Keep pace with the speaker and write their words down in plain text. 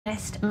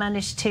West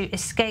managed to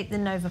escape the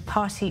Nova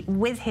party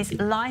with his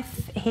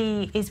life.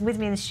 He is with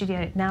me in the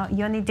studio now.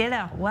 Yoni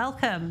Diller,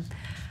 welcome.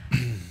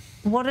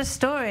 What a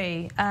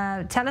story.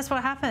 Tell us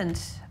what happened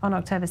on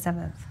October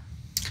 7th.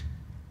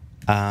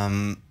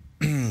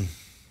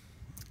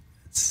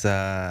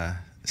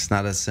 It's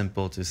not as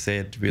simple to say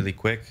it really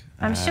quick.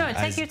 I'm sure.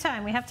 Take your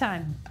time. We have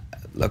time.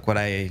 Look, what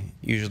I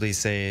usually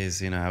say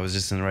is, I was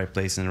just in the right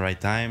place in the right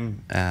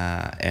time,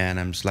 and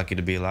I'm just lucky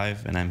to be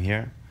alive, and I'm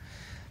here.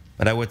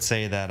 But I would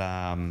say that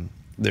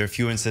there are a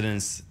few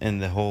incidents in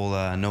the whole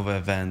Nova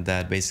event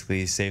that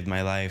basically saved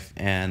my life,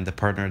 and the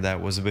partner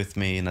that was with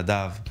me,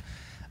 Nadav,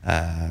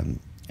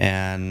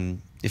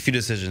 and a few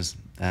decisions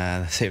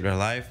that saved our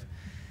life.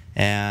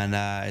 And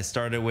it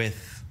started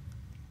with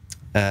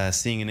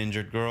seeing an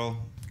injured girl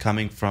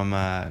coming from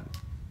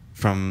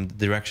the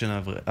direction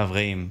of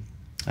Reim,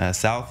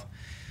 south.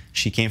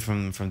 She came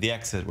from the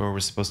exit where we're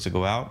supposed to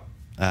go out.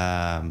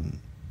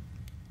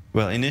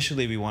 Well,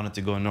 initially we wanted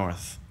to go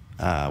north,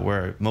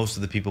 where most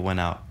of the people went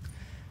out,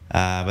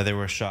 but they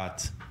were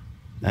shot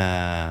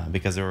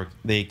because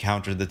they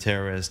countered the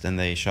terrorist and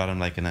they shot him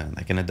like in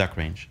a duck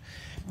range.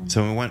 Mm-hmm.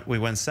 So we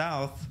went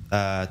south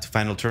to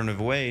find alternative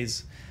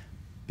ways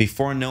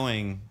before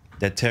knowing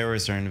that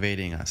terrorists are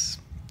invading us.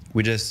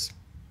 We just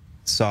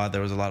saw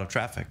there was a lot of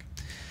traffic.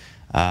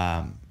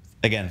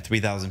 Again,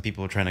 3,000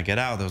 people were trying to get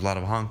out. There was a lot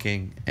of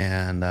honking.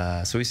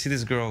 And so we see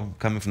this girl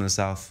coming from the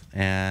south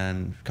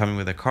and coming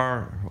with a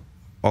car.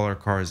 All her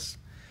cars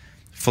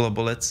full of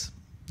bullets.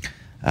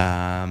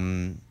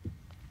 And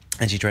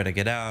she tried to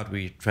get out.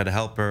 We tried to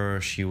help her.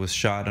 She was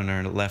shot on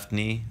her left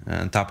knee,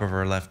 on top of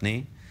her left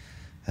knee.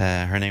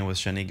 Her name was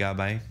Shani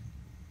Gabay.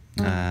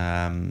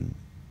 Mm.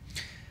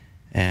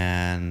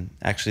 And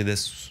actually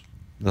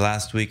the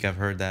last week I've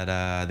heard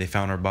that they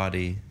found her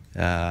body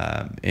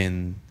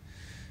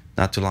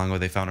not too long ago.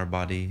 They found her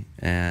body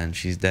and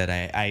she's dead.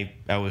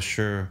 I was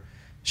sure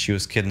she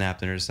was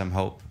kidnapped and there's some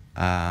hope.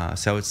 So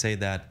I would say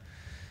that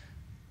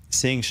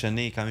seeing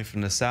Shani coming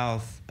from the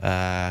south,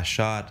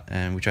 shot,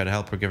 and we tried to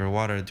help her, give her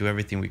water, do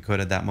everything we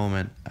could at that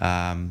moment,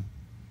 kind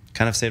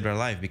of saved our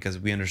life because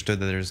we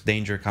understood that there's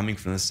danger coming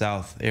from the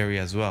south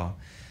area as well.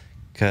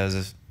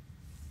 Because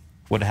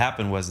what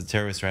happened was the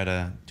terrorists tried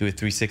to do a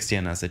 360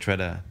 on us. They tried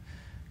to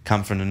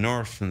come from the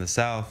north, from the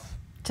south.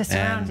 To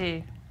surround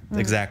you. Mm.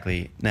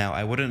 Exactly. Now,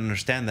 I wouldn't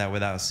understand that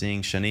without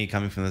seeing Shani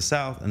coming from the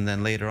south and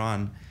then later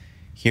on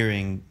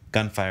hearing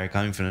gunfire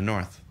coming from the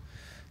north.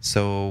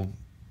 So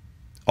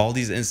all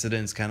these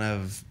incidents kind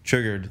of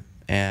triggered,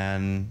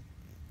 and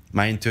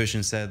my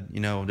intuition said,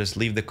 just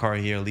leave the car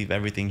here, leave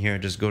everything here,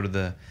 just go to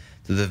the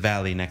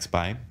valley next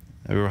by.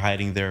 We were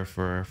hiding there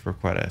for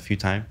quite a few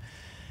times.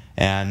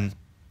 And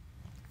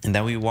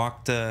then we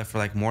walked for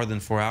like more than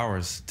 4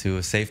 hours to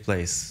a safe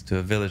place, to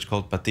a village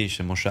called Patish,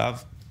 a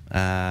Moshav.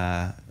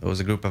 It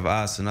was a group of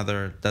us,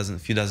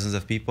 few dozens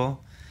of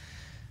people.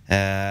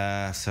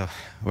 So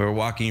we were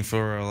walking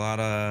for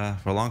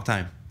a long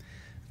time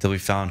until we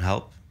found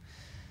help.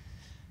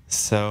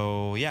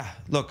 So yeah,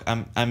 look,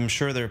 I'm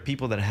sure there are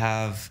people that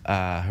have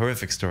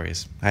horrific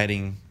stories,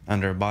 hiding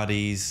under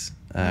bodies,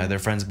 their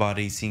friends'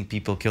 bodies, seeing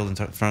people killed in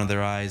front of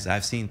their eyes.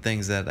 I've seen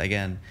things that,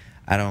 again,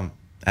 I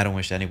don't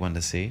wish anyone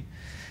to see.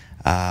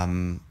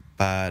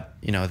 But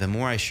the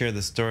more I share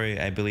the story,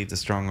 I believe the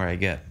stronger I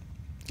get,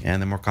 and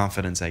the more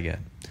confidence I get.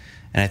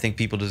 And I think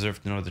people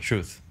deserve to know the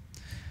truth.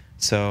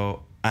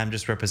 So I'm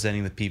just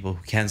representing the people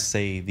who can't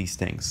say these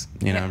things,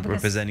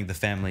 representing the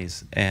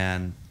families.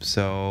 And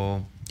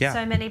so, yeah.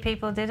 So many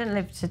people didn't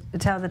live to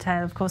tell the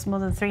tale. Of course, more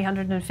than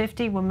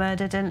 350 were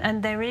murdered.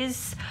 And there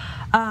is,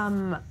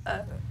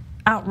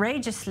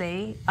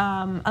 outrageously,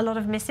 a lot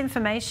of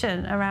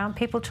misinformation around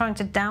people trying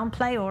to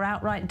downplay or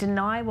outright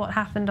deny what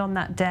happened on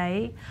that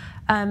day.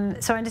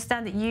 So I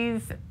understand that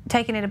you've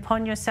taken it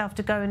upon yourself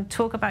to go and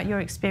talk about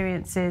your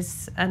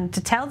experiences and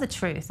to tell the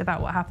truth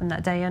about what happened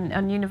that day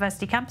on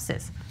university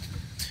campuses.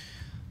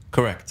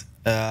 Correct.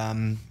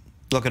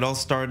 Look, it all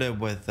started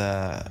with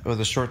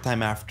a short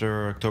time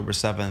after October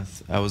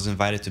 7th. I was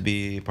invited to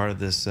be part of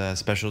this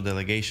special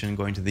delegation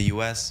going to the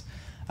U.S.,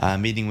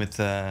 meeting with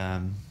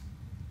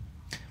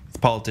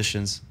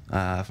politicians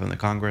from the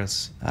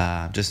Congress,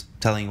 just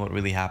telling what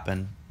really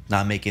happened,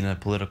 not making a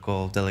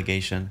political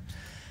delegation,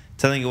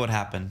 telling you what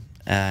happened.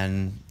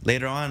 And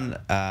later on,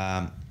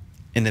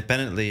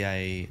 independently,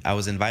 I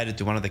was invited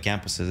to one of the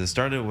campuses. It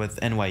started with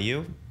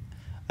NYU.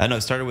 No,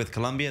 it started with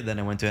Columbia, then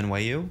I went to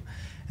NYU.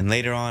 And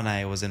later on,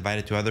 I was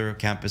invited to other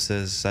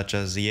campuses such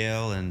as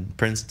Yale and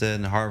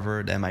Princeton,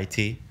 Harvard,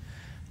 MIT.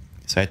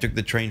 So I took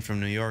the train from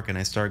New York and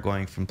I started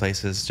going from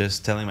places,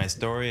 just telling my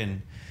story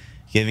and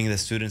giving the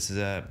students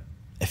a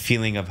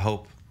feeling of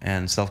hope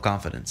and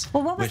self-confidence,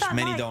 well, which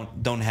many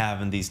don't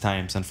have in these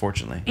times,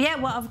 unfortunately. Yeah,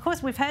 well, of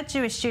course, we've heard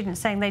Jewish students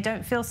saying they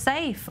don't feel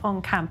safe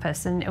on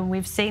campus, and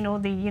we've seen all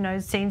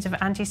the scenes of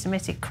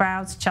anti-Semitic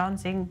crowds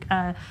chanting,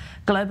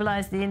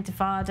 "Globalize the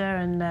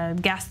Intifada"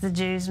 and "Gas the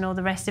Jews" and all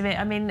the rest of it.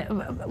 I mean,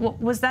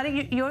 was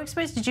that your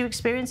experience? Did you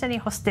experience any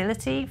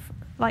hostility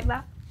like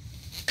that?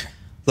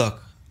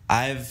 Look,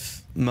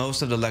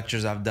 most of the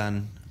lectures I've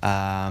done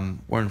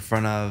were in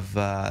front of,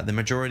 the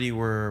majority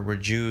were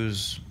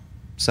Jews,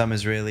 some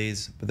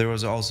Israelis, but there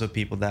was also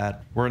people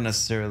that weren't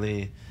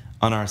necessarily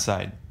on our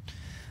side.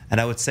 And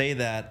I would say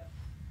that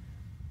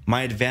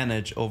my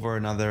advantage over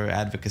another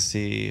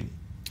advocacy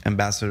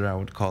ambassador, I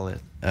would call it,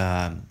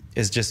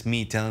 is just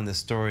me telling the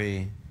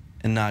story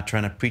and not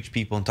trying to preach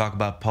people and talk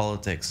about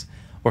politics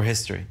or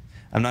history.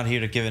 I'm not here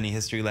to give any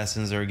history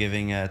lessons or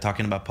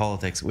talking about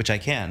politics, which I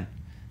can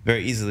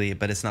very easily,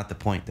 but it's not the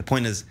point. The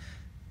point is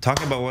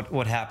talking about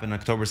what happened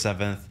October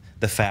 7th,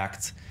 the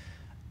facts,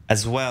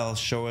 as well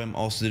show him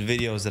also the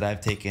videos that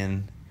I've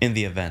taken in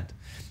the event.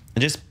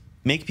 And just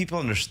make people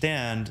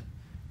understand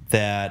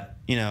that,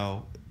 you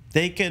know,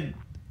 they could,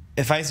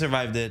 if I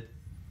survived it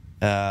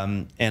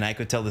and I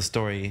could tell the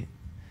story,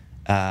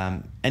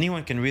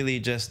 anyone can really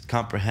just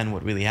comprehend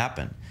what really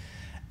happened.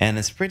 And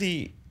it's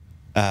pretty,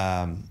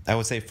 I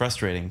would say,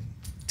 frustrating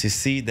to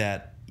see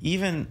that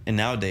even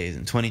nowadays,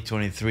 in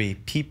 2023,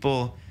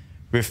 people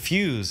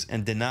refuse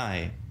and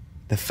deny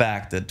the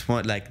fact that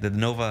the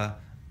Nova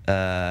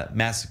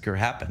massacre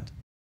happened.